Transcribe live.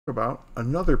About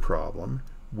another problem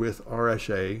with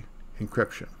RSA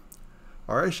encryption.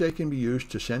 RSA can be used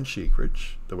to send secrets,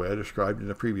 the way I described in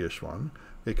the previous one.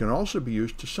 It can also be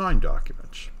used to sign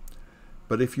documents.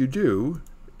 But if you do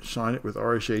sign it with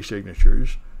RSA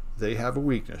signatures, they have a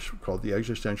weakness called the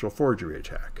existential forgery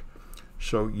attack.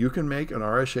 So you can make an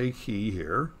RSA key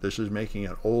here. This is making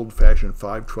an old-fashioned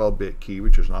 512-bit key,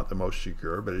 which is not the most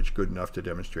secure, but it's good enough to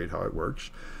demonstrate how it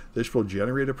works. This will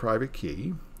generate a private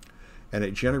key, and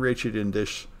it generates it in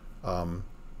this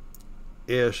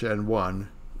ASN1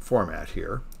 format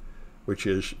here, which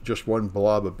is just one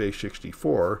blob of base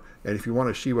 64. And if you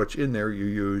want to see what's in there, you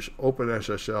use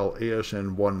OpenSSL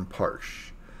ASN1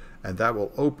 parse, and that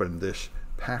will open this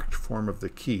packed form of the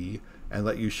key and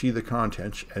let you see the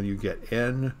contents, and you get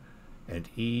N and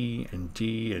E and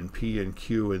D and P and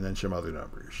Q and then some other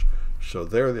numbers. So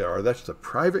there they are. That's the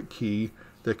private key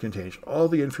that contains all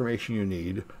the information you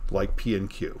need, like P and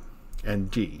Q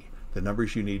and D, the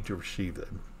numbers you need to receive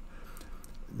them.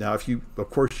 Now, if you,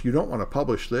 of course, you don't want to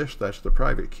publish this, that's the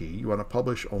private key. You want to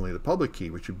publish only the public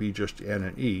key, which would be just N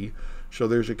and E. So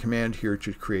there's a command here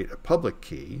to create a public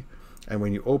key. And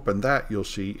when you open that, you'll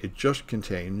see it just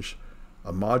contains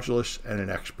a modulus and an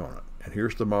exponent. And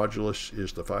here's the modulus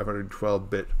is the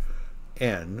 512-bit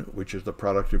N, which is the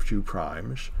product of two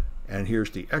primes. And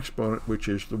here's the exponent, which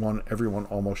is the one everyone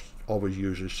almost always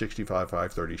uses,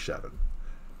 65537.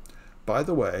 By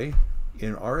the way,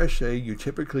 in RSA, you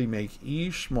typically make E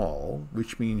small,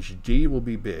 which means D will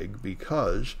be big,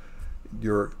 because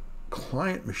your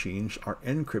client machines are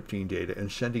encrypting data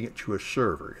and sending it to a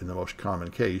server in the most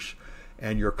common case.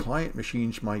 And your client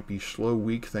machines might be slow,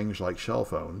 weak things like cell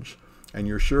phones, and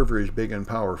your server is big and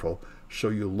powerful, so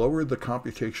you lower the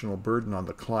computational burden on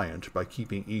the client by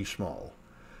keeping E small.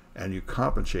 And you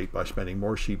compensate by spending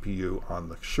more CPU on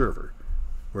the server,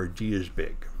 where D is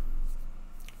big.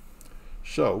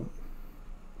 So,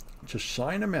 to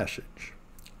sign a message,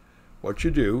 what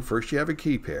you do, first you have a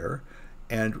key pair,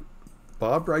 and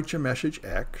Bob writes a message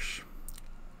X,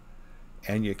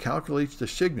 and you calculate the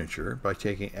signature by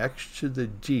taking X to the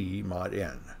D mod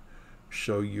N.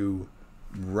 So you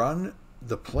run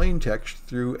the plain text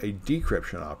through a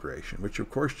decryption operation, which of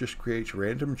course just creates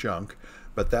random junk,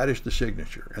 but that is the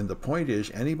signature. And the point is,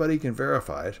 anybody can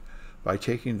verify it by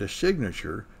taking the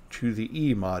signature to the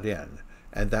E mod N,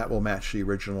 and that will match the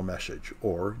original message,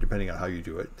 or, depending on how you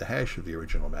do it, the hash of the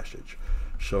original message.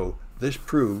 So this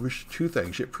proves two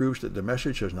things. It proves that the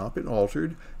message has not been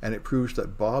altered, and it proves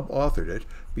that Bob authored it,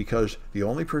 because the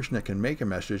only person that can make a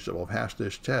message that will pass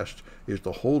this test is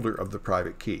the holder of the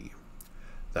private key.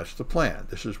 That's the plan.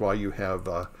 This is why you have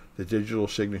the digital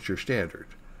signature standard,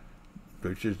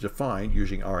 which is defined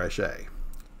using RSA.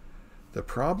 The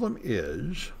problem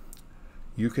is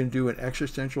you can do an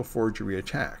existential forgery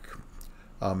attack.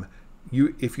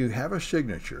 If you have a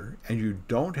signature and you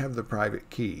don't have the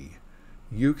private key,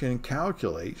 you can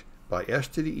calculate, by S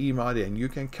to the E mod N, you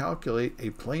can calculate a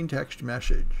plain text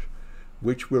message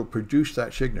which will produce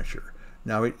that signature.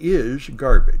 Now, it is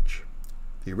garbage.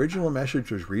 The original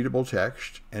message was readable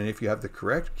text, and if you have the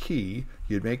correct key,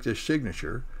 you'd make this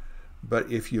signature.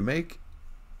 But if you make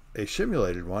a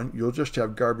simulated one, you'll just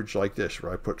have garbage like this,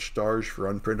 where I put stars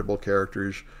for unprintable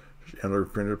characters,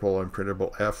 unprintable,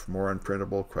 unprintable, F, more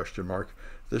unprintable, question mark.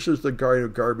 This is the kind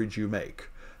of garbage you make.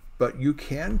 But you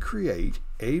can create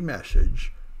a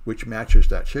message which matches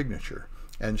that signature.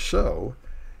 And so,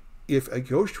 if it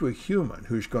goes to a human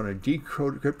who's going to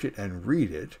decrypt it and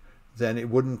read it, then it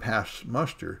wouldn't pass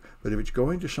muster. But if it's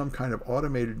going to some kind of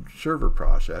automated server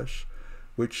process,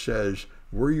 which says,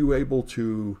 were you able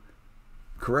to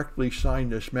correctly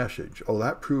sign this message? Oh,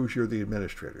 that proves you're the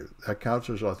administrator. That counts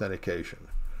as authentication.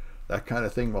 That kind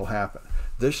of thing will happen.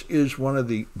 This is one of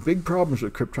the big problems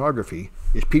with cryptography,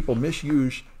 is people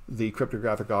misuse the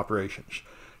cryptographic operations.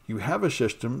 You have a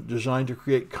system designed to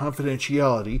create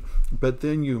confidentiality, but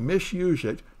then you misuse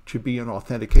it to be an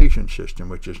authentication system,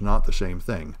 which is not the same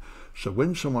thing. So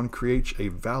when someone creates a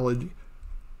valid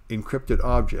encrypted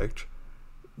object,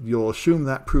 you'll assume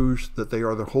that proves that they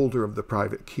are the holder of the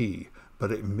private key,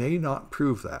 but it may not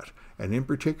prove that. And in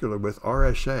particular with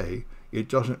RSA, it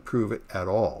doesn't prove it at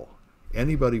all.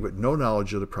 Anybody with no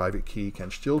knowledge of the private key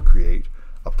can still create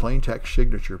a plain text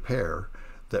signature pair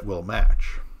that will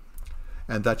match.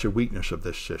 And that's a weakness of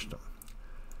this system.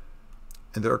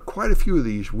 And there are quite a few of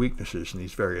these weaknesses in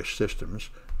these various systems,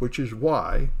 which is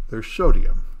why there's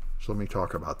sodium. So let me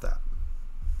talk about that.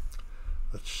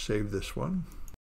 Let's save this one.